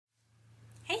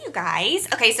you guys.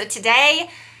 Okay, so today,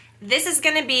 this is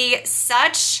gonna be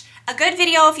such a good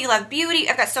video if you love beauty.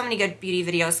 I've got so many good beauty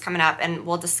videos coming up and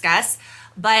we'll discuss.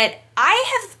 But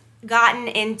I have gotten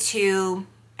into,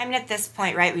 I mean at this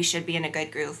point, right, we should be in a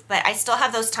good groove. But I still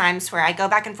have those times where I go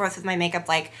back and forth with my makeup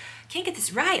like, can't get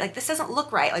this right, like this doesn't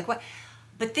look right, like what?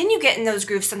 But then you get in those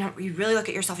grooves sometimes where you really look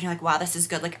at yourself and you're like, wow, this is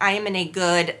good. Like I am in a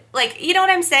good, like, you know what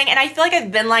I'm saying? And I feel like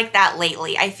I've been like that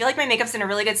lately. I feel like my makeup's in a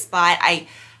really good spot. I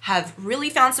have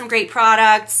really found some great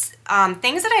products,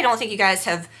 things that I don't think you guys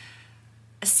have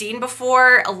seen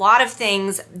before. A lot of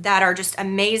things that are just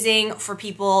amazing for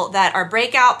people that are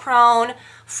breakout prone,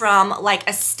 from like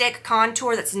a stick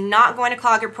contour that's not going to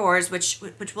clog your pores, which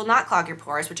will not clog your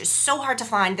pores, which is so hard to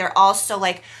find. They're also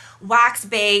like wax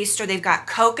based, or they've got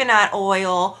coconut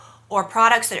oil, or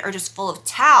products that are just full of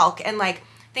talc and like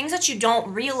things that you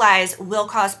don't realize will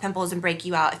cause pimples and break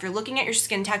you out. If you're looking at your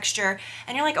skin texture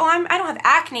and you're like, oh, I don't have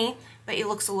acne, but it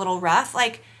looks a little rough,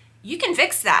 like you can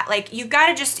fix that. Like you've got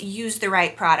to just use the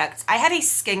right products. I have a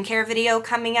skincare video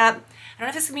coming up. I don't know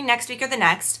if it's gonna be next week or the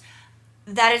next.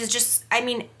 That is just, I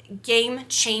mean, game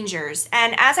changers.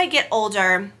 And as I get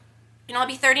older, you know, I'll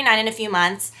be 39 in a few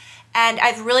months. And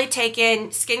I've really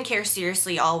taken skincare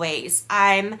seriously always.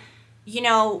 I'm, you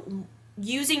know,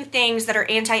 using things that are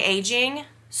anti-aging,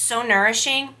 so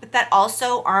nourishing, but that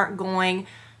also aren't going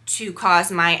to cause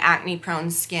my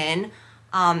acne-prone skin,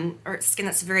 or skin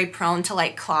that's very prone to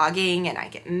like clogging, and I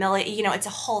get milia, you know, it's a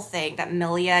whole thing, that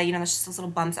milia, you know, there's just those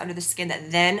little bumps under the skin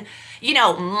that then, you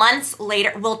know, months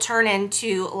later will turn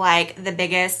into like the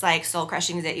biggest like soul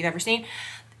crushing that you've ever seen.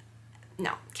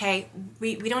 No, okay,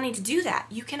 we don't need to do that.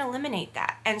 You can eliminate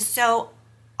that. And so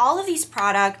all of these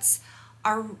products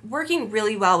are working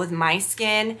really well with my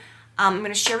skin. I'm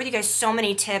going to share with you guys so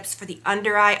many tips for the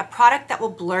under eye, a product that will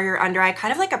blur your under eye,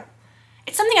 kind of like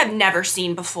it's something I've never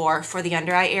seen before for the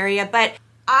under eye area. But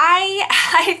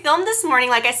I filmed this morning,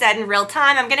 like I said, in real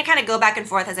time. I'm going to kind of go back and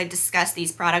forth as I discuss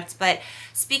these products. But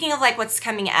speaking of like what's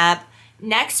coming up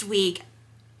next week,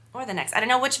 or the next, I don't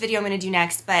know which video I'm going to do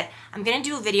next, but I'm going to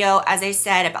do a video, as I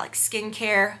said, about like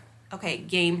skincare, okay,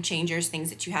 game changers, things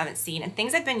that you haven't seen, and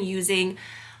things I've been using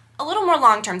a little more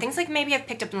long-term, things like maybe I've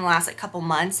picked up in the last like couple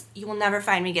months. You will never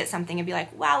find me get something and be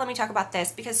like, wow, let me talk about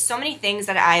this, because so many things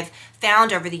that I've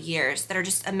found over the years that are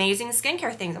just amazing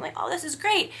skincare things. I'm like, oh, this is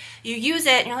great. You use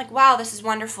it and you're like, wow, this is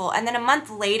wonderful. And then a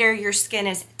month later, your skin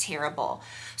is terrible.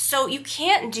 So you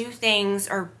can't do things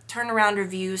or turn around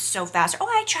reviews so fast. Oh,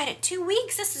 I tried it 2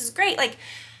 weeks. This is great. Like,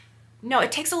 no,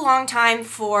 it takes a long time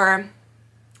for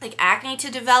like acne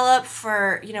to develop,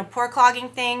 for, you know, pore clogging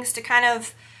things to kind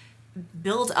of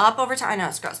build up over time. I know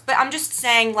it's gross, but I'm just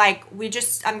saying, like,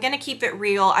 I'm going to keep it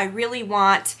real. I really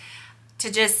want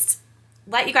to just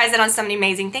let you guys in on so many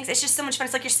amazing things. It's just so much fun.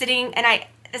 It's like you're sitting, and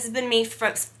this has been me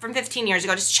from 15 years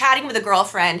ago, just chatting with a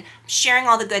girlfriend, sharing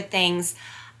all the good things.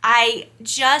 I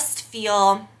just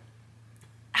feel,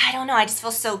 I don't know, I just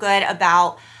feel so good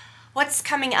about what's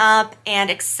coming up and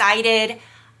excited.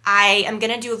 I am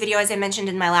going to do a video, as I mentioned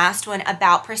in my last one,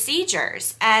 about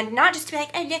procedures, and not just to be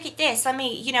like, oh, look at this. Let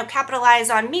me, you know,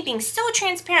 capitalize on me being so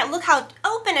transparent. Look how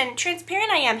open and transparent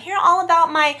I am. Hear all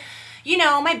about my, you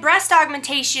know, my breast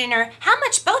augmentation, or how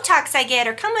much Botox I get,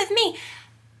 or come with me.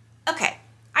 Okay,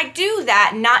 I do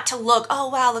that not to look, oh,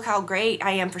 wow, look how great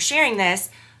I am for sharing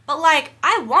this. But like,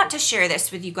 I want to share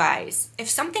this with you guys. If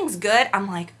something's good, I'm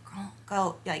like,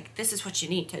 go, like, this is what you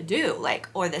need to do, like,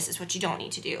 or this is what you don't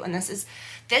need to do. And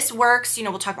this works, you know,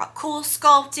 we'll talk about cool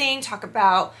sculpting, talk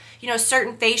about, you know,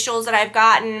 certain facials that I've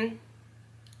gotten.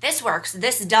 This works,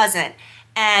 this doesn't.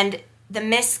 And the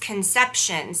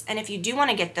misconceptions, and if you do want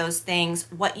to get those things,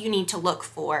 what you need to look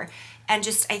for. And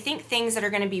just, I think things that are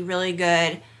going to be really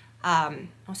good, I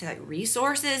won't say like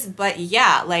resources, but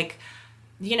yeah, like,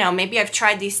 you know, maybe I've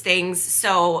tried these things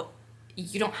so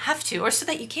you don't have to, or so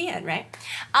that you can, right?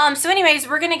 So anyways,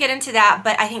 we're going to get into that,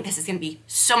 but I think this is going to be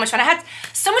so much fun. I had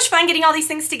so much fun getting all these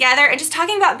things together and just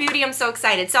talking about beauty. I'm so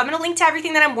excited. So I'm going to link to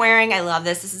everything that I'm wearing. I love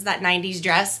this. This is that 90s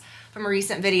dress from a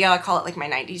recent video. I call it like my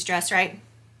 90s dress, right?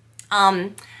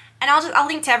 And I'll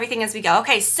link to everything as we go.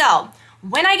 Okay, so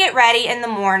when I get ready in the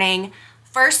morning,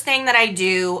 first thing that I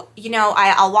do, you know,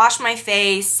 I'll wash my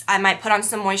face. I might put on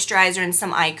some moisturizer and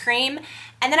some eye cream,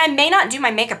 and then I may not do my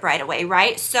makeup right away,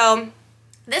 right? So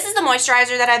this is the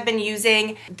moisturizer that I've been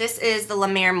using. This is the La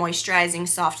Mer Moisturizing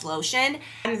Soft Lotion.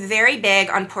 I'm very big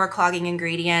on pore clogging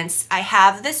ingredients. I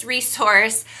have this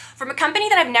resource from a company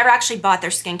that I've never actually bought their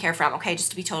skincare from, okay,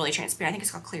 just to be totally transparent. I think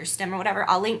it's called Clear Stem or whatever.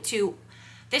 I'll link to,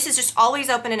 this is just always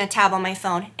open in a tab on my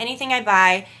phone. Anything I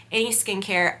buy, any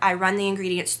skincare, I run the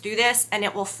ingredients through this, and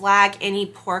it will flag any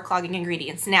pore clogging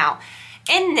ingredients. Now,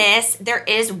 In this, there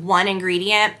is one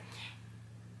ingredient.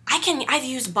 I've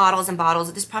used bottles and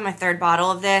bottles. This is probably my third bottle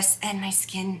of this, and my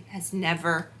skin has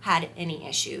never had any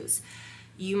issues.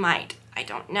 You might, I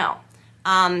don't know.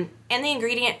 And the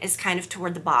ingredient is kind of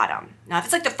toward the bottom. Now, if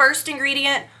it's like the first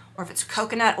ingredient, or if it's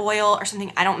coconut oil or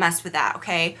something, I don't mess with that,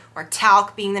 okay? Or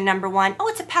talc being the number one. Oh,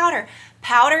 it's a powder.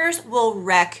 Powders will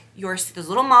wreck your skin. Those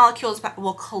little molecules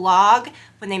will clog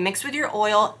when they mix with your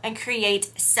oil and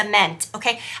create cement,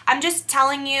 okay? I'm just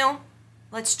telling you,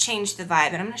 let's change the vibe,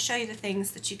 and I'm gonna show you the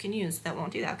things that you can use that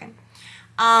won't do that, okay?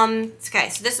 Okay,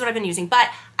 so this is what I've been using, but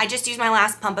I just used my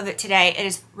last pump of it today. It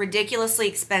is ridiculously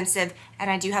expensive, and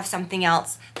I do have something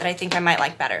else that I think I might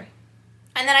like better.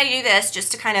 And then I do this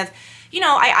just to kind of, you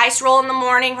know, I ice roll in the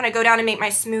morning when I go down and make my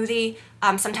smoothie,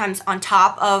 sometimes on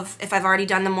top of, if I've already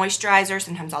done the moisturizer,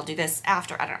 sometimes I'll do this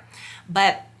after, I don't know.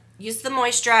 But use the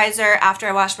moisturizer after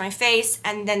I wash my face,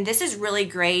 and then this is really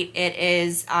great. It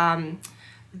is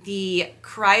the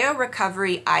Cryo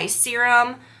Recovery Eye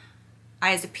Serum.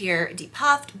 Eyes appear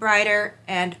depuffed, brighter,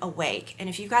 and awake. And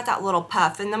if you've got that little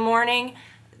puff in the morning,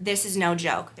 this is no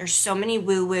joke. There's so many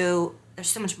woo-woo, there's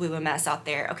so much woo-woo mess out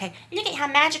there, okay? Look at how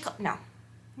magical, no.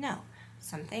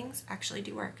 Some things actually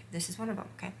do work. This is one of them,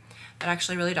 okay? That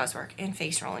actually really does work. And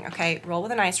face rolling, okay? Roll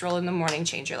with an ice roll in the morning,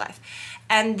 change your life.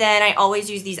 And then I always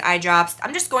use these eye drops.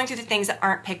 I'm just going through the things that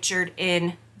aren't pictured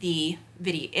in the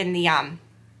video, in the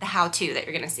how-to that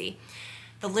you're gonna see.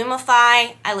 The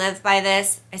Lumify, I live by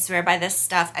this. I swear by this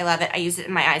stuff. I love it. I use it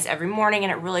in my eyes every morning,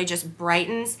 and it really just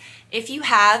brightens. If you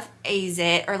have a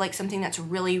zit or like something that's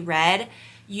really red,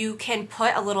 you can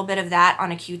put a little bit of that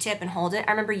on a Q-tip and hold it.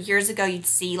 I remember years ago you'd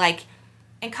see like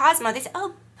in Cosmo, they said,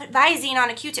 oh, put Visine on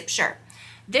a Q-tip. Sure.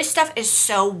 This stuff is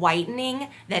so whitening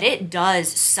that it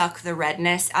does suck the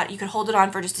redness out. You could hold it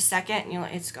on for just a second and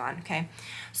it's gone, okay?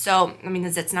 So, I mean,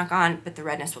 the zit's not gone, but the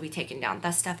redness will be taken down.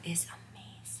 That stuff is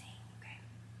amazing, okay?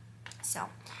 So,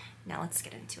 now let's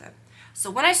get into it.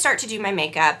 So when I start to do my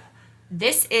makeup,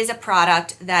 this is a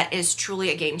product that is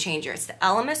truly a game changer. It's the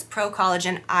Elemis Pro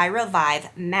Collagen Eye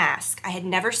Revive Mask. I had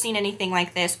never seen anything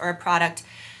like this or a product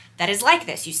that is like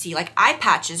this. You see like eye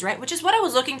patches, right? Which is what I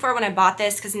was looking for when I bought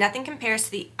this, because nothing compares to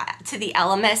the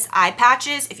Elemis eye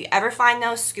patches. If you ever find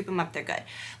those, scoop them up, they're good.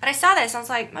 But I saw this and I was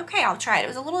like, okay, I'll try it. It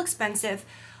was a little expensive,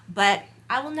 but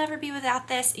I will never be without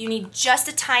this. You need just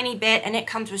a tiny bit, and it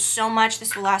comes with so much.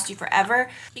 This will last you forever.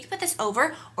 You can put this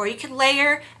over, or you could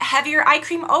layer a heavier eye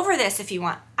cream over this if you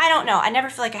want. I don't know. I never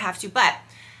feel like I have to, but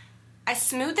I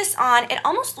smooth this on. It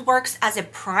almost works as a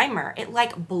primer. It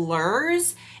like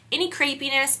blurs any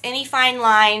crepiness, any fine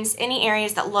lines, any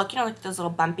areas that look, you know, like those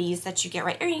little bumpies that you get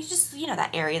right, or you just, you know,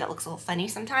 that area that looks a little funny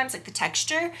sometimes, like the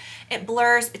texture. It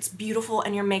blurs, it's beautiful,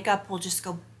 and your makeup will just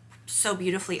go so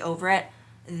beautifully over it.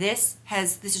 This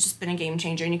has just been a game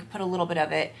changer, and you can put a little bit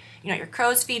of it, you know, your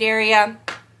crow's feet area.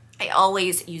 I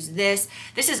always use this.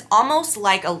 This is almost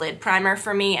like a lid primer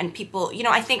for me, and people, you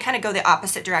know, I think kind of go the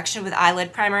opposite direction with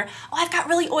eyelid primer. Oh, I've got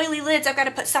really oily lids. I've got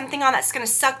to put something on that's going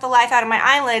to suck the life out of my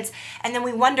eyelids. And then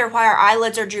we wonder why our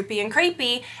eyelids are droopy and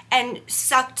crepey and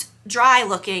sucked dry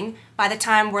looking by the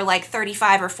time we're like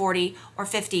 35 or 40 or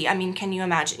 50. I mean, can you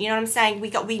imagine? You know what I'm saying?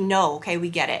 We know, okay, we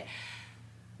get it.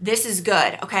 This is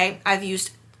good, okay? I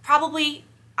probably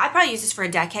used this for a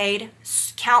decade,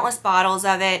 countless bottles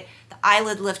of it. The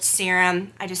eyelid lift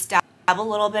serum, I just dab a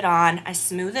little bit on, I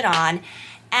smooth it on,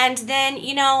 and then,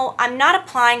 you know, I'm not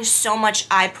applying so much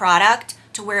eye product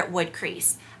to where it would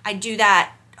crease. I do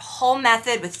that whole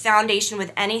method with foundation,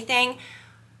 with anything.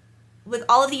 With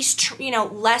all of these, you know,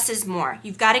 less is more.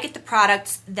 You've got to get the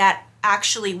products that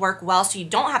actually work well so you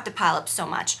don't have to pile up so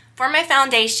much. For my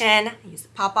foundation, I use the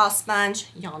pop-off sponge.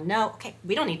 Y'all know, okay,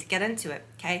 we don't need to get into it,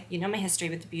 okay? You know my history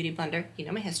with the Beauty Blender. You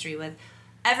know my history with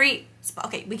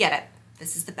okay, we get it.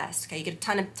 This is the best, okay? You get a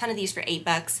ton of these for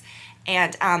 $8,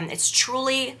 and it's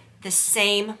truly the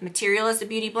same material as the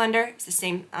Beauty Blender. It's the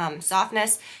same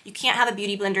softness. You can't have a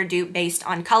Beauty Blender dupe based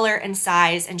on color and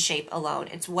size and shape alone.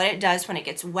 It's what it does when it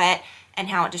gets wet and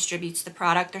how it distributes the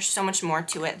product. There's so much more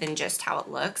to it than just how it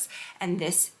looks. And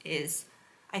this is,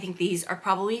 I think these are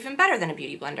probably even better than a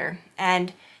Beauty Blender.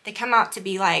 And they come out to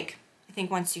be like, I think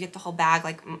once you get the whole bag,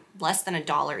 like less than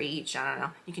 $1 each. I don't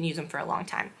know. You can use them for a long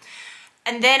time.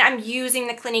 And then I'm using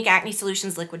the Clinique Acne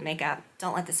Solutions Liquid Makeup.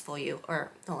 Don't let this fool you,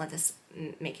 or don't let this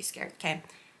make you scared, okay?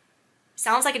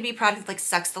 Sounds like it'd be a product that like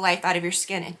sucks the life out of your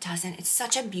skin. It doesn't. It's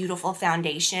such a beautiful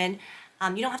foundation.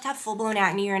 You don't have to have full-blown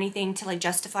acne or anything to like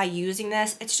justify using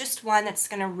this. It's just one that's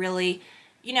gonna really,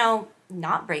 you know,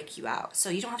 not break you out. So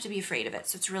you don't have to be afraid of it.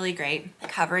 So it's really great. The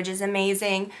coverage is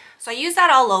amazing. So I use that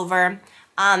all over.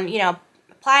 You know,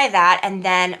 apply that, and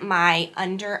then my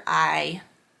under eye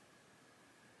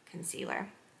concealer.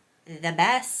 The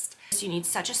best. So you need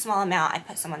such a small amount. I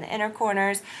put some on the inner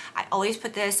corners. I always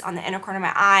put this on the inner corner of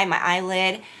my eye, my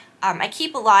eyelid. I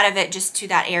keep a lot of it just to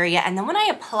that area, and then when I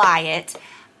apply it,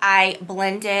 I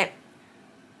blend it,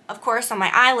 of course, on my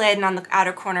eyelid and on the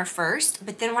outer corner first,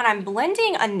 but then when I'm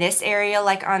blending on this area,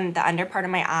 like on the under part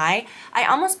of my eye, I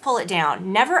almost pull it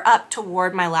down, never up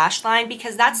toward my lash line,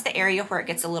 because that's the area where it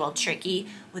gets a little tricky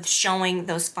with showing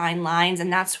those fine lines,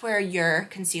 and that's where your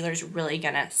concealer is really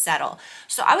gonna settle.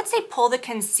 So I would say pull the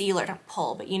concealer, not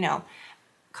pull, but you know,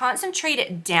 concentrate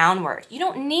it downward. You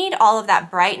don't need all of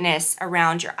that brightness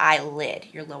around your eyelid,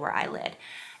 your lower eyelid.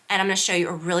 And I'm gonna show you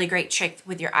a really great trick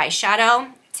with your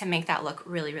eyeshadow to make that look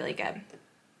really, really good.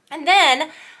 And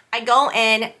then I go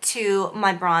in to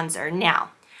my bronzer.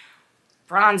 Now,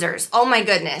 bronzers, oh my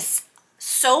goodness.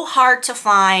 So hard to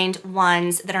find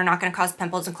ones that are not gonna cause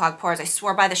pimples and clog pores. I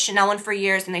swore by the Chanel one for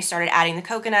years, and they started adding the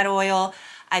coconut oil.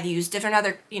 I've used different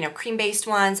other, you know, cream-based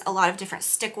ones, a lot of different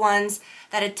stick ones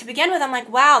that to begin with, I'm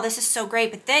like, wow, this is so great.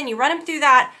 But then you run them through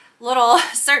that little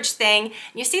search thing, and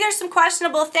you see there's some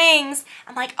questionable things.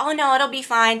 I'm like, oh no, it'll be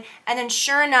fine. And then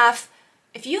sure enough,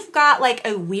 if you've got like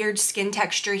a weird skin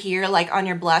texture here, like on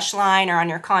your blush line or on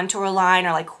your contour line,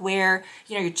 or like where,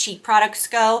 you know, your cheek products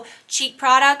go, cheek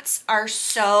products are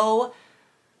so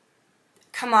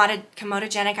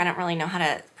comedogenic. I don't really know how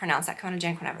to pronounce that,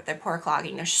 comedogenic, whatever. They're pore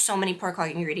clogging. There's so many pore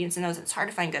clogging ingredients in those. It's hard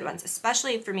to find good ones,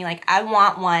 especially for me. Like, I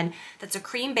want one that's a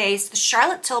cream base. The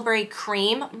Charlotte Tilbury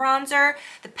cream bronzer,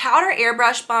 the powder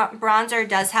airbrush bronzer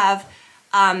does have,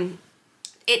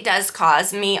 it does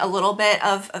cause me a little bit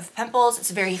of pimples.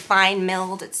 It's very fine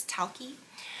milled. It's talky.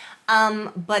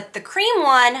 But the cream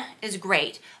one is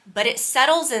great, but it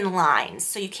settles in lines,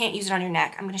 so you can't use it on your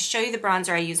neck. I'm going to show you the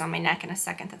bronzer I use on my neck in a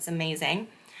second. That's amazing.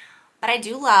 But I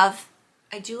do love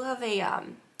a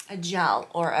gel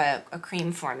or a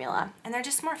cream formula, and they're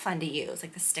just more fun to use,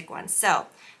 like the stick ones. So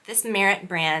this Merit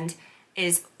brand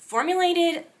is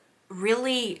formulated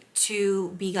really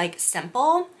to be like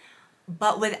simple,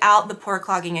 but without the pore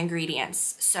clogging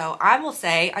ingredients. So I will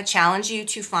say, I challenge you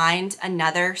to find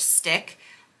another stick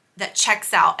that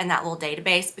checks out in that little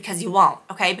database, because you won't,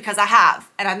 okay? Because I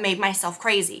have, and I've made myself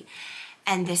crazy.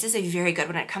 And this is a very good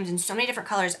one. It comes in so many different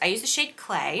colors. I use the shade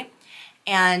Clay,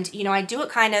 and you know, I do it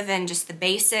kind of in just the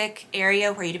basic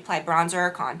area where you'd apply bronzer or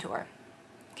contour.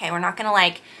 Okay, we're not gonna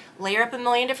like layer up a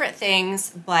million different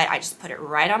things, but I just put it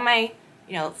right on my,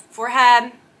 you know,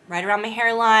 forehead, right around my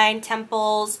hairline,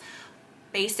 temples,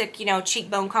 basic, you know,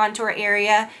 cheekbone contour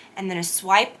area, and then a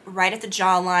swipe right at the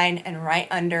jawline and right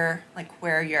under like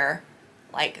where your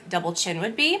like double chin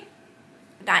would be.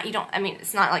 Not, you don't, I mean,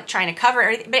 it's not like trying to cover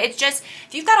everything, but it's just,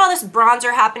 if you've got all this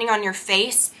bronzer happening on your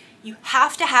face, you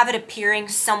have to have it appearing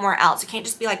somewhere else. It can't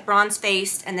just be like bronze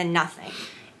faced and then nothing.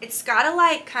 It's gotta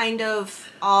like kind of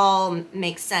all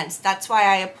make sense. That's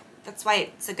why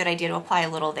it's a good idea to apply a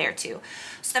little there too.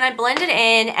 So then I blend it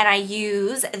in, and I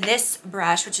use this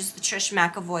brush, which is the Trish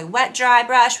McEvoy Wet Dry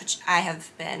brush, which I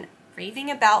have been raving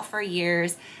about for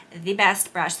years. The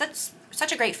best brush. That's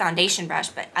such a great foundation brush,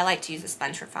 but I like to use a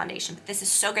sponge for foundation. But this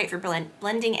is so great for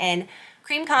blending in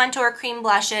cream contour, cream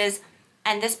blushes,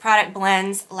 and this product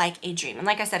blends like a dream. And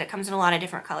like I said, it comes in a lot of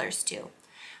different colors too.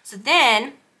 So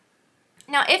then,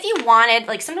 now if you wanted,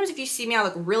 like sometimes if you see me I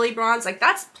look really bronze, like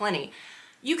that's plenty.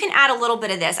 You can add a little bit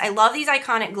of this. I love these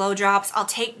Iconic Glow Drops. I'll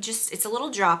take just, it's a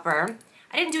little dropper.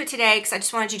 I didn't do it today because I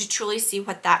just wanted you to truly see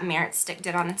what that Merit stick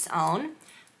did on its own.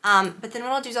 But then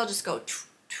what I'll do is I'll just go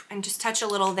and just touch a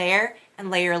little there and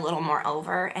layer a little more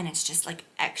over, and it's just like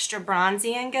extra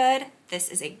bronzy and good. This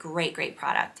is a great, great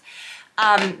product.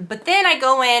 But then I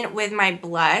go in with my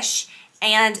blush,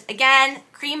 and again,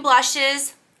 cream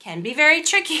blushes can be very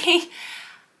tricky.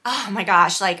 Oh my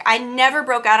gosh, like I never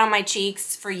broke out on my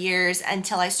cheeks for years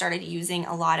until I started using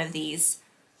a lot of these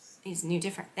new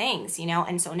different things, you know?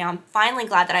 And so now I'm finally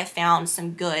glad that I found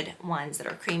some good ones that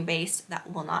are cream based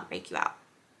that will not break you out.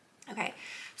 Okay,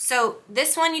 so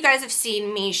this one, you guys have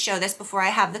seen me show this before. I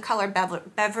have the color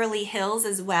Beverly Hills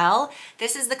as well.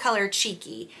 This is the color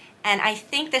Cheeky. And I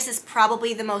think this is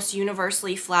probably the most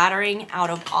universally flattering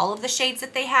out of all of the shades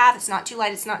that they have. It's not too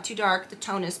light, it's not too dark. The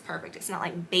tone is perfect. It's not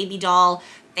like baby doll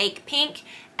fake pink,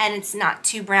 and it's not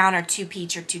too brown or too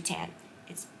peach or too tan.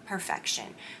 It's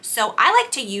perfection. So I like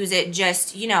to use it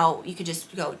just, you know, you could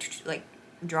just go like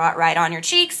draw it right on your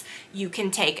cheeks. You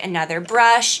can take another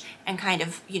brush and kind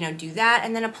of, you know, do that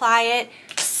and then apply it.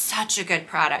 Such a good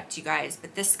product, you guys.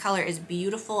 But this color is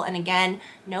beautiful, and again,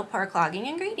 no pore clogging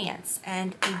ingredients,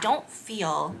 and they don't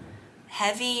feel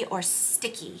heavy or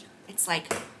sticky. it's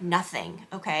like nothing,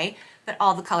 okay? But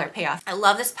all the color payoff. I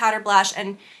love this powder blush,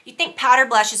 and you'd think powder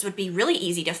blushes would be really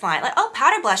easy to find. Like, oh,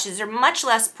 powder blushes are much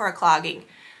less pore clogging.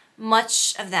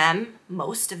 Much of them,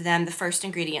 most of them, the first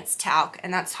ingredient's talc,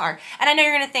 and that's hard. And I know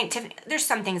you're gonna think, Tiffany, there's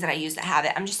some things that I use that have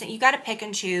it. I'm just saying, you gotta pick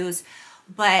and choose,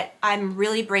 but I'm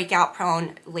really breakout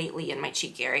prone lately in my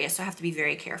cheek area, so I have to be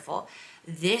very careful.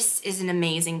 This is an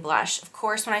amazing blush. Of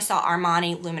course, when I saw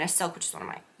Armani Luminous Silk, which is one of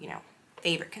my,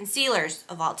 favorite concealers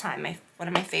of all time, one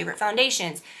of my favorite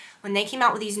foundations, when they came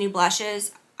out with these new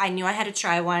blushes, I knew I had to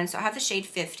try one. So I have the shade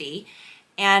 50,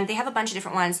 and they have a bunch of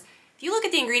different ones. If you look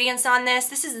at the ingredients on this,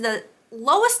 this is the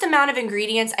lowest amount of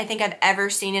ingredients I think I've ever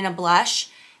seen in a blush,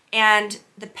 and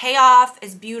the payoff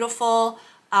is beautiful.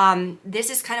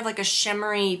 This is kind of like a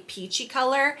shimmery peachy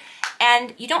color,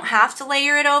 and you don't have to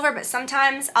layer it over, but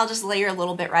sometimes I'll just layer a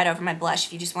little bit right over my blush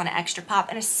if you just want an extra pop.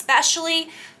 And especially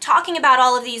talking about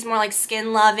all of these more like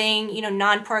skin loving,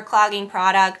 non-pore clogging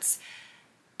products,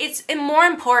 it's more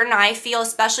important, I feel,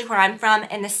 especially where I'm from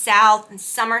in the South, in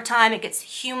summertime, it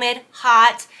gets humid,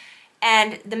 hot,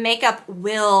 and the makeup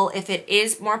will, if it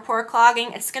is more pore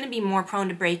clogging, it's going to be more prone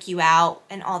to break you out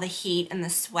and all the heat and the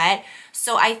sweat.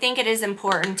 So I think it is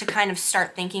important to kind of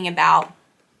start thinking about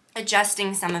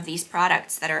adjusting some of these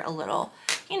products that are a little,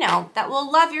 that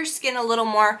will love your skin a little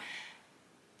more.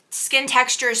 Skin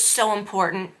texture is so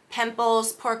important.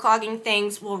 Pimples, pore clogging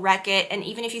things will wreck it. And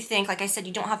even if you think, like I said,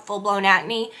 you don't have full-blown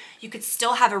acne, you could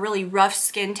still have a really rough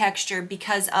skin texture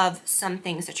because of some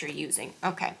things that you're using.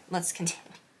 Okay, let's continue.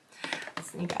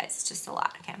 Listen, you guys, it's just a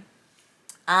lot, okay?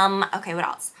 Okay, what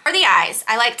else? For the eyes,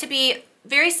 I like to be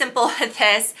very simple with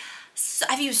this. So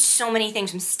I've used so many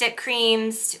things, from stick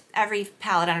creams to every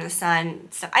palette under the sun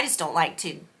stuff. I just don't like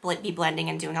to be blending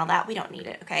and doing all that. We don't need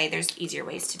it, okay? There's easier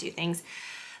ways to do things.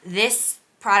 This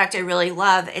product I really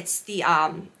love. It's the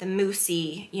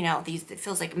moussey, it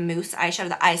feels like mousse eyeshadow,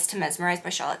 the Eyes to Mesmerize by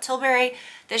Charlotte Tilbury.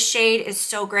 This shade is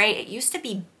so great. It used to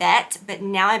be Bet, but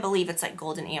now I believe it's like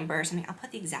golden amber or something. I'll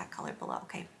put the exact color below,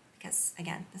 okay? Because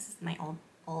again, this is my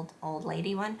old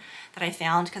lady one that I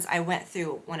found because I went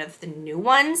through one of the new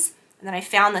ones, and then I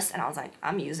found this and I was like,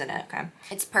 I'm using it, okay?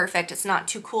 It's perfect. It's not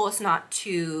too cool. It's not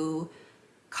too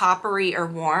coppery or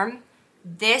warm.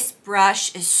 This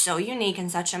brush is so unique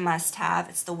and such a must-have.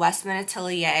 It's the Westman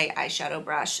Atelier eyeshadow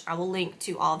brush. I will link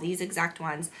to all these exact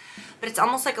ones. But it's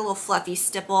almost like a little fluffy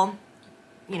stipple.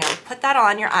 Put that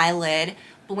on your eyelid,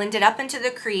 blend it up into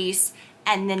the crease,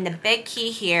 and then the big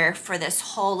key here for this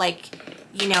whole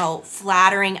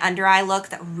flattering under eye look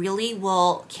that really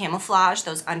will camouflage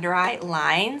those under eye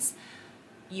lines,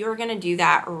 you're gonna do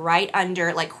that right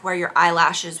under, like where your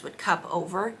eyelashes would cup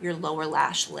over your lower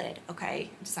lash lid, okay?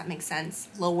 Does that make sense?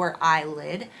 Lower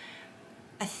eyelid.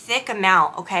 A thick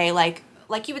amount, okay? Like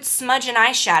you would smudge an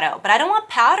eyeshadow, but I don't want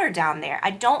powder down there.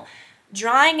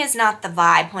 Drying is not the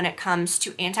vibe when it comes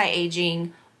to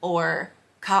anti-aging or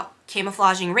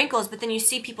camouflaging wrinkles, but then you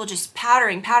see people just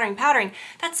powdering.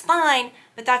 That's fine,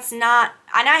 but that's not,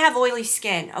 and I have oily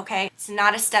skin, okay? It's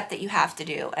not a step that you have to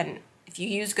do, and if you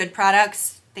use good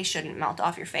products, they shouldn't melt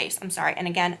off your face. I'm sorry. And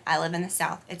again, I live in the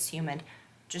South. It's humid.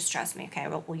 Just trust me, okay?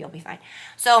 Well, you'll be fine.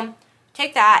 So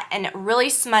take that and really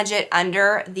smudge it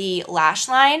under the lash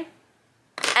line.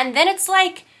 And then it's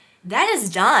like, that is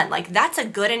done. Like, that's a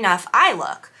good enough eye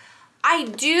look. I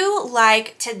do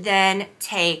like to then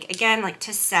take, again, like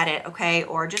to set it, okay?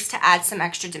 Or just to add some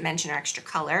extra dimension or extra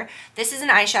color. This is an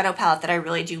eyeshadow palette that I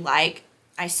really do like.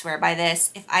 I swear by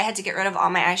this. If I had to get rid of all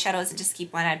my eyeshadows and just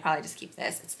keep one, I'd probably just keep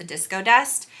this. It's the Disco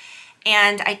Dust.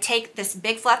 And I take this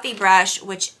big fluffy brush,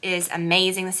 which is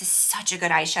amazing. This is such a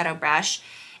good eyeshadow brush.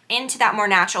 Into that more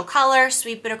natural color,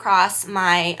 sweep it across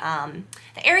my,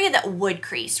 the area that would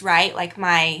crease, right? Like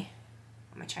my,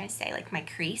 what am I trying to say? Like my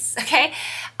crease, okay?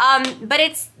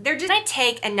 But then I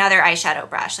take another eyeshadow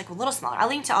brush, like a little smaller. I'll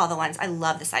link to all the ones. I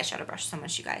love this eyeshadow brush so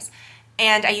much, you guys.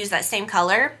 And I use that same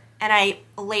color, and I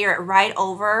layer it right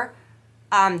over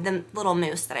the little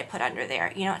mousse that I put under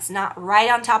there. It's not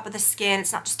right on top of the skin.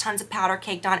 It's not just tons of powder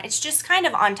caked on. It's just kind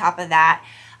of on top of that.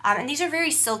 And these are very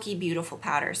silky, beautiful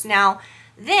powders. Now,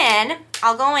 then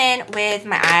I'll go in with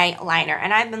my eyeliner,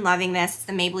 and I've been loving this. It's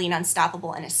the Maybelline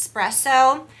Unstoppable in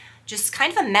Espresso. Just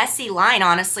kind of a messy line,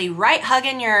 honestly, right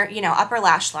hugging your, upper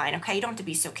lash line, okay? You don't have to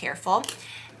be so careful.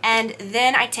 And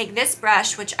then I take this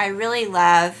brush, which I really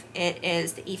love. It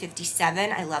is the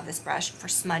E57. I love this brush for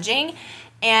smudging.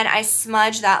 And I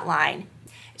smudge that line.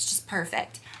 It's just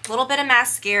perfect. A little bit of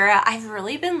mascara. I've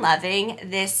really been loving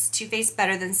this Too Faced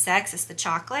Better Than Sex. It's the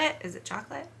chocolate. Is it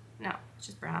chocolate? No, it's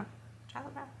just brown.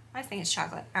 Chocolate brown? I think it's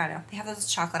chocolate. I don't know. They have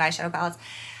those chocolate eyeshadow palettes.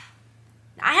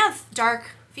 I have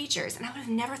dark features, and I would have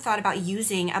never thought about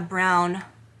using a brown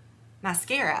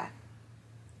mascara.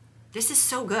 This is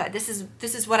so good. This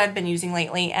is what I've been using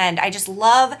lately, and I just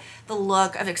love the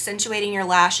look of accentuating your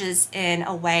lashes in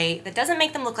a way that doesn't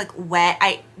make them look like wet.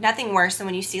 Nothing worse than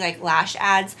when you see like lash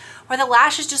ads where the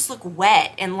lashes just look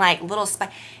wet and like little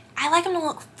I like them to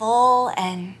look full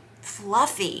and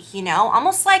fluffy, you know,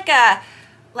 almost like a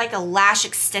lash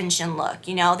extension look,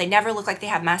 you know. They never look like they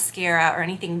have mascara or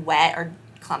anything wet or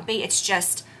clumpy. It's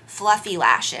just fluffy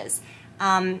lashes.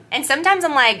 And sometimes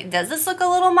I'm like, does this look a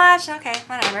little much? Okay,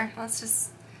 whatever, let's just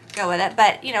go with it.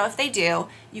 But you know, if they do,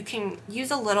 you can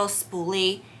use a little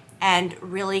spoolie and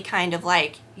really kind of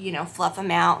like, you know, fluff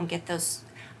them out and get those.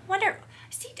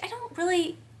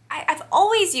 I've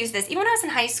always used this. Even when I was in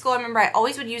high school, I remember I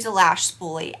always would use a lash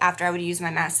spoolie after I would use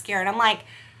my mascara. And I'm like,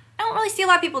 I don't really see a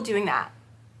lot of people doing that.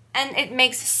 And it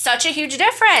makes such a huge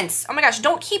difference. Oh my gosh,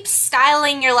 don't keep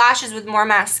styling your lashes with more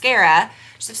mascara.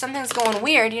 Just if something's going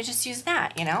weird, you just use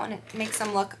that, you know, and it makes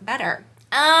them look better.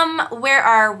 Where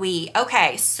are we?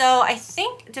 Okay, so I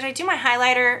think, did I do my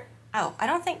highlighter? Oh, I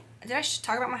don't think, did I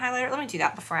talk about my highlighter? Let me do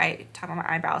that before I talk about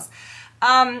my eyebrows.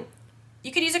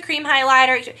 You could use a cream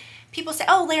highlighter. People say,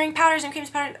 oh, layering powders and creams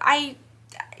powders.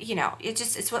 You know,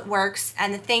 it's what works.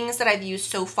 And the things that I've used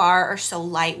so far are so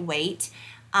lightweight.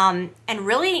 And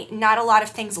really not a lot of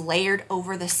things layered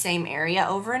over the same area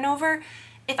over and over.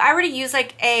 If I were to use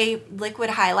like a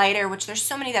liquid highlighter, which there's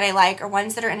so many that I like, or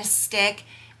ones that are in a stick,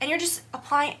 and you're just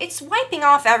applying, it's wiping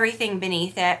off everything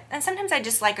beneath it. And sometimes I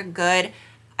just like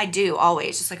I do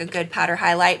always just like a good powder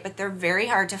highlight, but they're very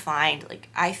hard to find. Like,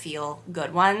 I feel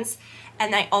good ones.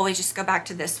 And I always just go back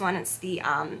to this one. It's the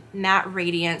Matte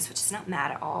Radiance, which is not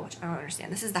matte at all, which I don't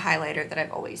understand. This is the highlighter that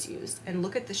I've always used. And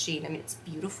look at the shade. I mean, it's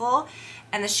beautiful.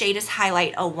 And the shade is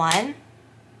Highlight 01.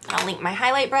 I'll link my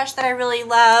highlight brush that I really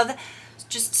love. It's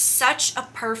just such a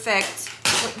perfect,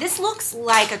 this looks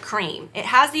like a cream. It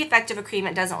has the effect of a cream.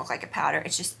 It doesn't look like a powder.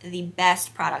 It's just the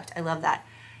best product. I love that.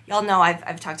 Y'all know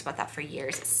I've talked about that for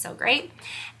years. It's so great.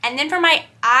 And then for my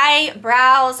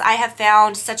eyebrows, I have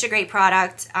found such a great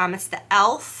product. It's the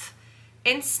e.l.f.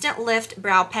 Instant Lift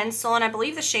Brow Pencil, and I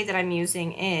believe the shade that I'm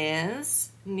using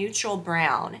is Neutral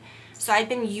Brown. So I've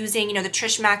been using, you know, the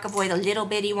Trish McAvoy, the little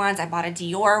bitty ones. I bought a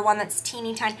Dior one that's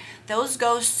teeny tiny. Those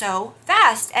go so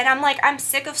fast. And I'm like, I'm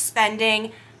sick of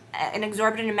spending an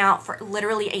exorbitant amount for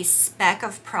literally a speck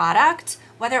of product,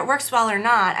 whether it works well or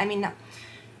not. I mean,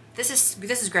 this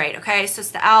is great, okay? So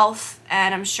it's the e.l.f.,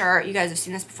 and I'm sure you guys have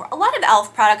seen this before. A lot of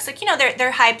e.l.f. products, like, you know,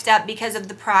 they're hyped up because of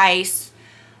the price.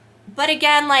 But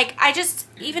again, like,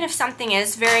 even if something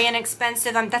is very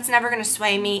inexpensive, that's never going to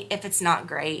sway me if it's not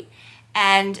great.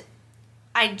 And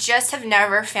I just have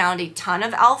never found a ton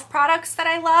of e.l.f. products that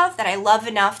I love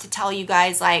enough to tell you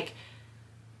guys, like,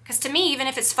 because to me, even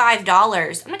if it's $5,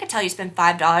 I'm not going to tell you spend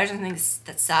 $5 on something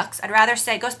that sucks. I'd rather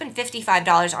say go spend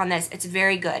 $55 on this. It's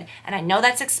very good. And I know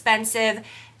that's expensive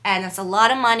and that's a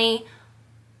lot of money,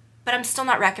 but I'm still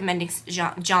not recommending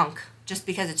junk just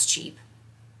because it's cheap.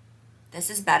 This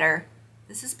is better.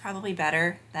 This is probably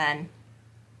better than,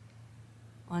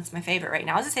 well, it's my favorite right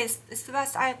now. I was going to say it's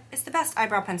the best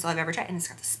eyebrow pencil I've ever tried. And it's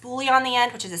got the spoolie on the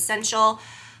end, which is essential.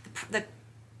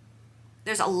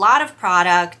 There's a lot of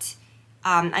product.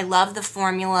 I love the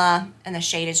formula, and the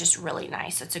shade is just really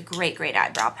nice. So it's a great, great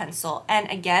eyebrow pencil. And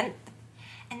again,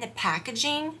 and the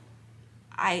packaging,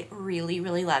 I really,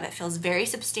 really love. It feels very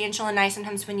substantial and nice.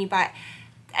 Sometimes when you buy,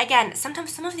 again,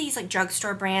 sometimes some of these like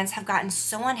drugstore brands have gotten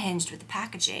so unhinged with the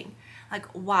packaging. Like,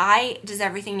 why does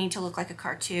everything need to look like a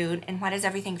cartoon, and why does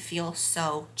everything feel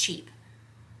so cheap?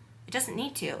 It doesn't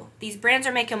need to. These brands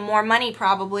are making more money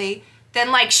probably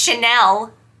than like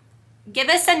Chanel. Give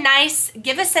us a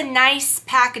nice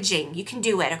packaging. You can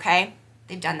do it, okay?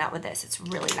 They've done that with this. It's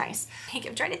really nice.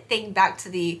 I'm trying to think back to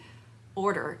the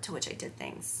order to which I did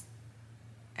things.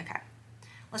 Okay.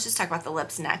 Let's just talk about the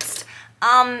lips next.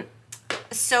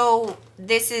 So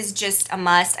this is just a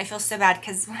must. I feel so bad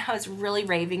because when I was really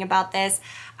raving about this,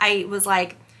 I was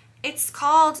like, it's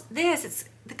called this. It's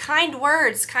the Kind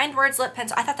Words lip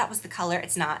pencil. I thought that was the color.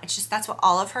 It's not. It's just, that's what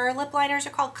all of her lip liners are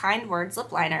called, Kind Words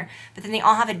lip liner. But then they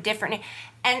all have a different name.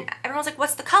 And everyone's like,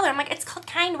 what's the color? I'm like, it's called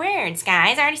Kind Words,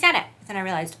 guys. I already said it. But then I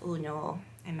realized, oh no,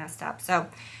 I messed up. So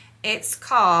it's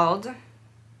called,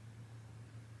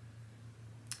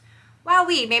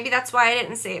 wowee. Maybe that's why I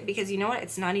didn't say it, because you know what?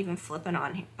 It's not even flipping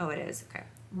on here. Oh, it is. Okay.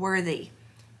 Worthy.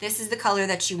 This is the color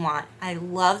that you want. I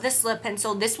love this lip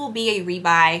pencil. This will be a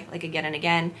rebuy, like, again and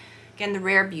again. Again, the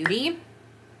Rare Beauty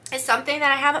is something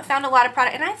that I haven't found a lot of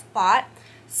product, and I've bought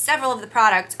several of the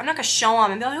products. I'm not going to show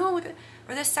them and be like, oh, look,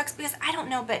 or this sucks, because I don't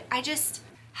know, but I just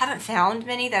haven't found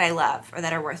many that I love or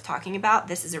that are worth talking about.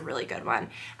 This is a really good one.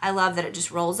 I love that it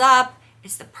just rolls up,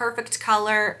 It's the perfect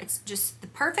color. It's just the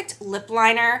perfect lip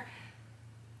liner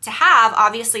to have,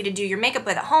 obviously, to do your makeup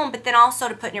with at home, but then also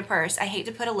to put in your purse. I hate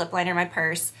to put a lip liner in my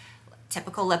purse.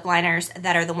 Typical lip liners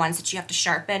that are the ones that you have to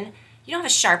sharpen. You don't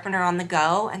have a sharpener on the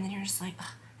go, and then you're just like,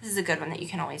 oh, this is a good one that you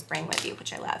can always bring with you,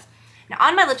 which I love. Now,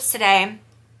 on my lips today,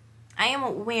 I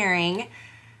am wearing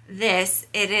this.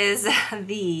 It is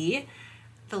the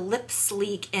Lip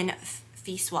Sleek in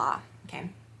Fissois. Okay,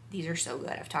 these are so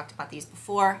good. I've talked about these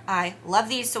before. I love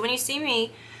these. So when you see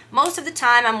me, most of the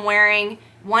time I'm wearing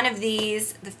one of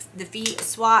these. The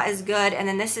Fissois is good, and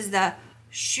then this is the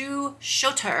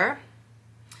Chuchoteur.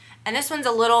 And this one's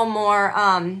a little more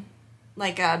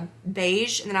like a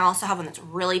beige, and then I also have one that's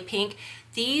really pink.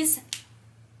 These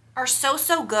are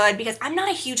so good because I'm not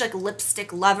a huge like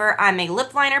lipstick lover. I'm a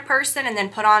lip liner person, and then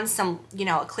put on some, you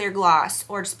know, a clear gloss,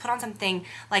 or just put on something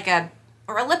like a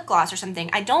lip gloss or something.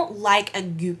 I don't like a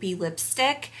goopy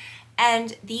lipstick,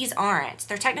 and these aren't.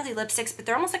 They're technically lipsticks, but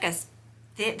they're almost like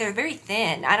they're very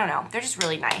thin. I don't know. They're just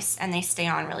really nice, and they stay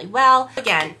on really well.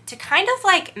 Again, to kind of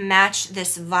like match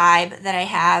this vibe that I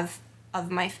have of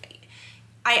my face,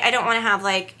 I don't want to have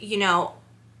like, you know,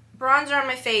 bronzer on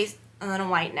my face and then a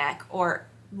white neck or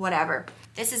whatever.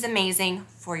 This is amazing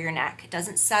for your neck. It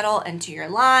doesn't settle into your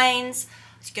lines.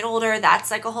 As you get older, that's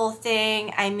like a whole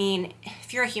thing. I mean,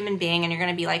 if you're a human being and you're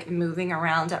gonna be like moving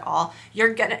around at all,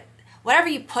 you're gonna, whatever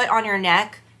you put on your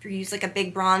neck, if you use like a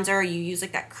big bronzer, or you use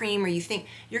like that cream, or you think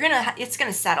it's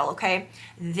gonna settle, okay?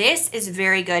 This is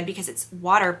very good because it's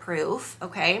waterproof,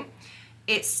 okay?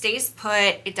 It stays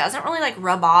put. It doesn't really like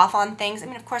rub off on things. I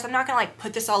mean, of course, I'm not gonna like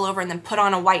put this all over and then put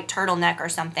on a white turtleneck or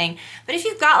something. But if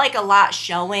you've got like a lot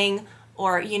showing,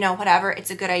 or, you know, whatever,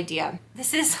 it's a good idea.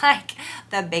 This is like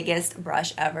the biggest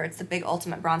brush ever. It's the big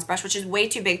Ultimate Bronze Brush, which is way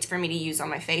too big for me to use on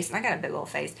my face. And I got a big old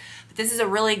face. But this is a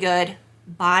really good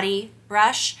body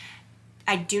brush.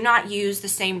 I do not use the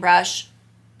same brush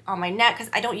on my neck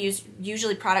because I don't use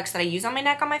usually products that I use on my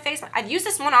neck on my face. I've used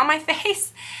this one on my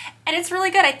face, and it's really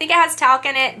good. I think it has talc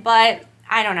in it, but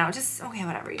I don't know. Just, okay,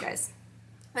 whatever, you guys.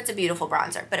 It's a beautiful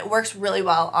bronzer, but it works really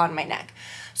well on my neck.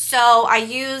 So I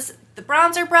use the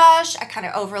bronzer brush. I kind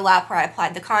of overlap where I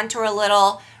applied the contour a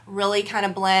little, really kind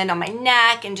of blend on my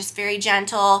neck, and just very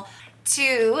gentle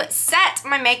to set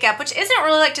my makeup, which isn't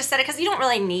really like to set it because you don't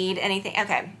really need anything.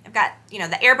 Okay, I've got, you know,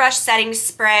 the airbrush setting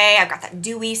spray. I've got that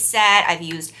dewy set. I've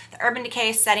used the Urban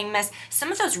Decay setting mist.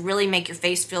 Some of those really make your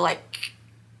face feel like,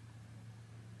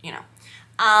 you know.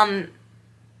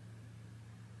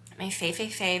 My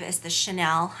fave is the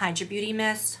Chanel Hydra Beauty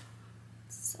Mist.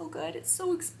 It's so good. It's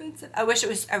so expensive. I wish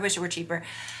it were cheaper.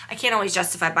 I can't always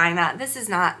justify buying that. This is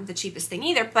not the cheapest thing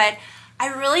either, but I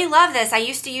really love this. I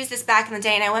used to use this back in the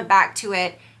day, and I went back to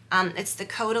it. It's the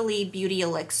Caudalie Beauty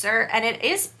Elixir, and it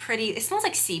is pretty. It smells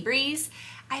like sea breeze.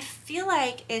 I feel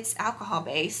like it's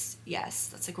alcohol-based. Yes,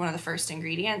 that's like one of the first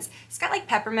ingredients. It's got like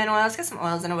peppermint oil. It's got some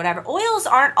oils in it, whatever. Oils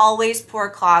aren't always pore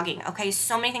clogging, okay?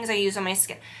 So many things I use on my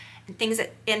skin, things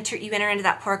that you enter into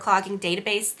that pore clogging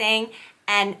database thing,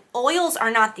 and oils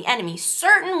are not the enemy.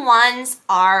 Certain ones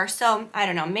are, so I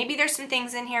don't know, maybe there's some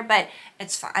things in here, but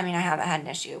it's fine. I mean, I haven't had an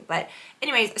issue, but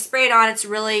anyways, I spray it on. It's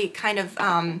really kind of,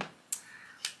 I'm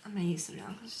gonna use some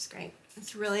now. It's just great.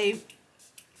 It's really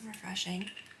refreshing.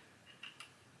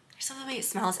 I just love the way it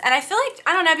smells, and I feel like,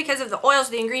 I don't know, because of the oils,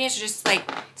 the ingredients are just like,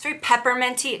 it's very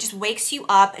pepperminty. It just wakes you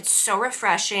up. It's so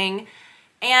refreshing,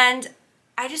 and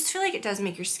I just feel like it does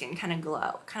make your skin kind of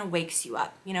glow. It kind of wakes you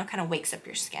up, you know, kind of wakes up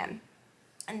your skin.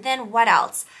 And then what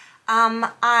else?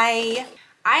 I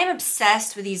am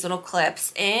obsessed with these little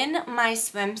clips. In my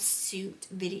swimsuit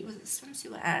video, was it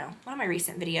swimsuit? I don't know. One of my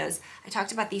recent videos, I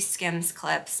talked about these Skims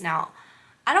clips. Now,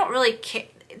 I don't really care.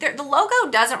 The logo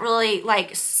doesn't really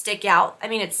like stick out. I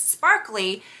mean, it's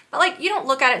sparkly, but like you don't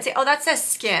look at it and say, oh, that says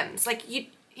Skims. Like you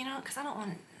know, because I don't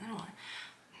know.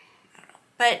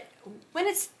 But when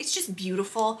it's just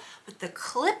beautiful. But the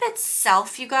clip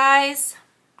itself, you guys,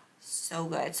 so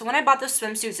good. So when I bought those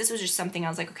swimsuits, this was just something I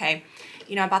was like, okay,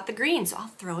 you know, I bought the green, so I'll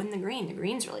throw in the green. The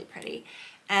green's really pretty.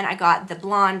 And I got the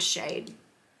blonde shade.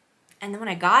 And then when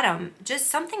I got them, just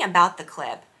something about the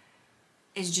clip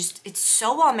is just, it's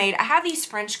so well made. I have these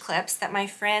French clips that my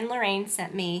friend Lorraine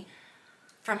sent me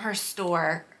from her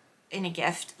store in a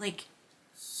gift like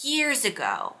years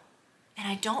ago. And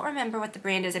I don't remember what the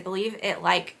brand is. I believe it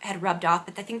like had rubbed off,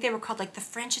 but I think they were called like the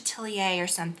French Atelier or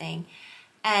something.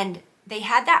 And they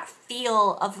had that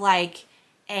feel of like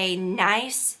a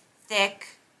nice,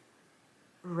 thick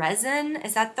resin.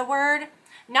 Is that the word?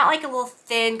 Not like a little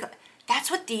thin. That's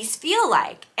what these feel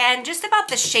like. And just about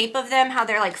the shape of them, how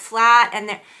they're like flat and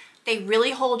they're They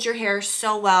really hold your hair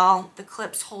so well. The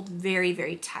clips hold very,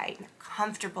 very tight and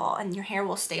comfortable, and your hair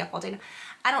will stay up all day.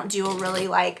 I don't do a really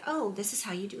like, oh, this is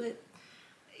how you do it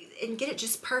and get it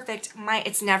just perfect.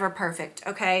 It's never perfect,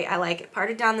 okay? I like it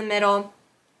parted down the middle,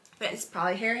 but it's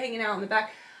probably hair hanging out in the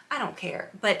back. I don't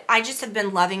care, but I just have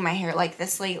been loving my hair like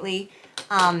this lately.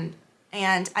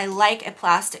 And I like a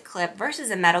plastic clip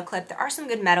versus a metal clip. There are some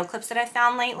good metal clips that I've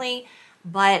found lately,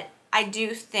 but I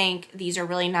do think these are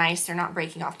really nice. They're not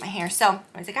breaking off my hair. So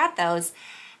I got those,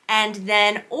 and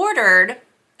then ordered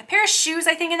a pair of shoes,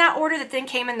 I think in that order, that then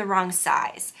came in the wrong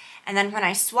size. And then when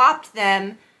I swapped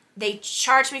them, they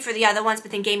charged me for the other ones,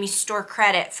 but then gave me store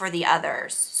credit for the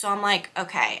others. So I'm like,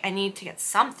 okay, I need to get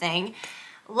something.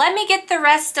 Let me get the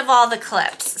rest of all the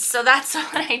clips. So that's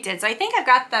what I did. So I think I've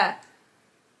got the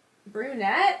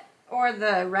brunette or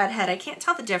the redhead. I can't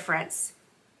tell the difference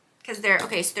because they're,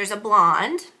 okay, so there's a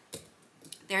blonde.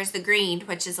 There's the green,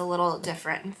 which is a little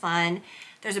different and fun.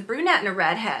 There's a brunette and a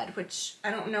redhead, which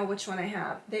I don't know which one I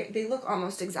have. They look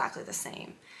almost exactly the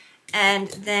same. And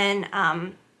then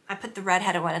I put the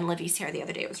redheaded one in Livy's hair the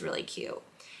other day. It was really cute.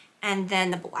 And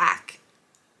then the black.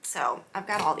 So I've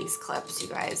got all these clips, you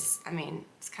guys. I mean,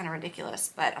 it's kind of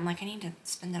ridiculous, but I'm like, I need to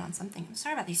spend it on something. I'm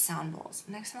sorry about these sound bowls.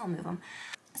 Next time I'll move them.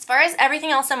 As far as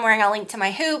everything else I'm wearing, I'll link to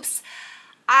my hoops.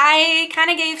 I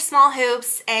kind of gave small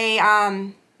hoops a,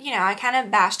 you know, I kind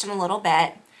of bashed them a little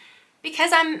bit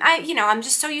because I'm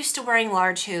just so used to wearing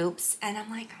large hoops, and I'm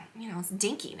like, you know, it's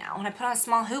dinky now. When I put on a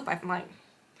small hoop, I'm like,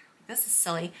 this is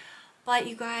silly. But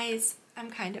you guys, I'm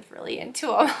kind of really into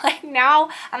them. Like now,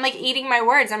 I'm like eating my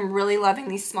words. I'm really loving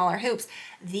these smaller hoops.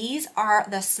 These are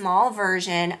the small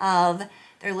version of,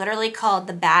 they're literally called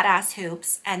the Badass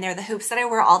hoops, and they're the hoops that I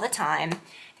wear all the time.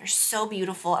 They're so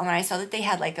beautiful, and when I saw that they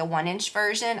had like a 1-inch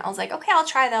version, I was like, okay, I'll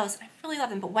try those. I really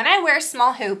love them, but when I wear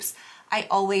small hoops, I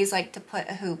always like to put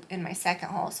a hoop in my second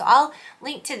hole. So I'll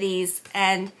link to these,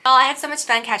 and oh, I had so much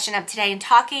fun catching up today and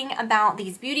talking about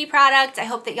these beauty products. I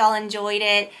hope that y'all enjoyed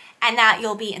it and that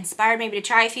you'll be inspired maybe to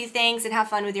try a few things and have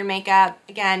fun with your makeup.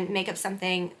 Again, makeup's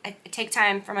something I take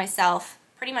time for myself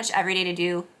pretty much every day to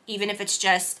do, even if it's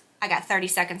just, I got 30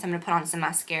 seconds, I'm gonna put on some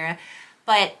mascara.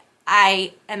 But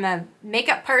I am a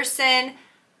makeup person.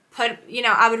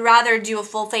 I would rather do a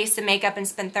full face of makeup and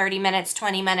spend 30 minutes,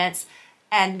 20 minutes,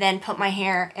 and then put my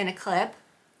hair in a clip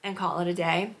and call it a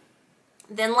day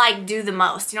than like do the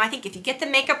most. You know, I think if you get the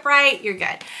makeup right, you're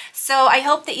good. So I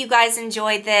hope that you guys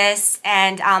enjoyed this,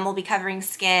 and we'll be covering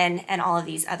skin and all of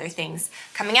these other things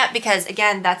coming up because,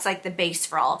 again, that's like the base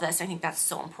for all of this. I think that's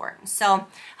so important. So I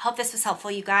hope this was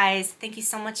helpful, you guys. Thank you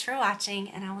so much for watching,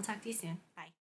 and I will talk to you soon.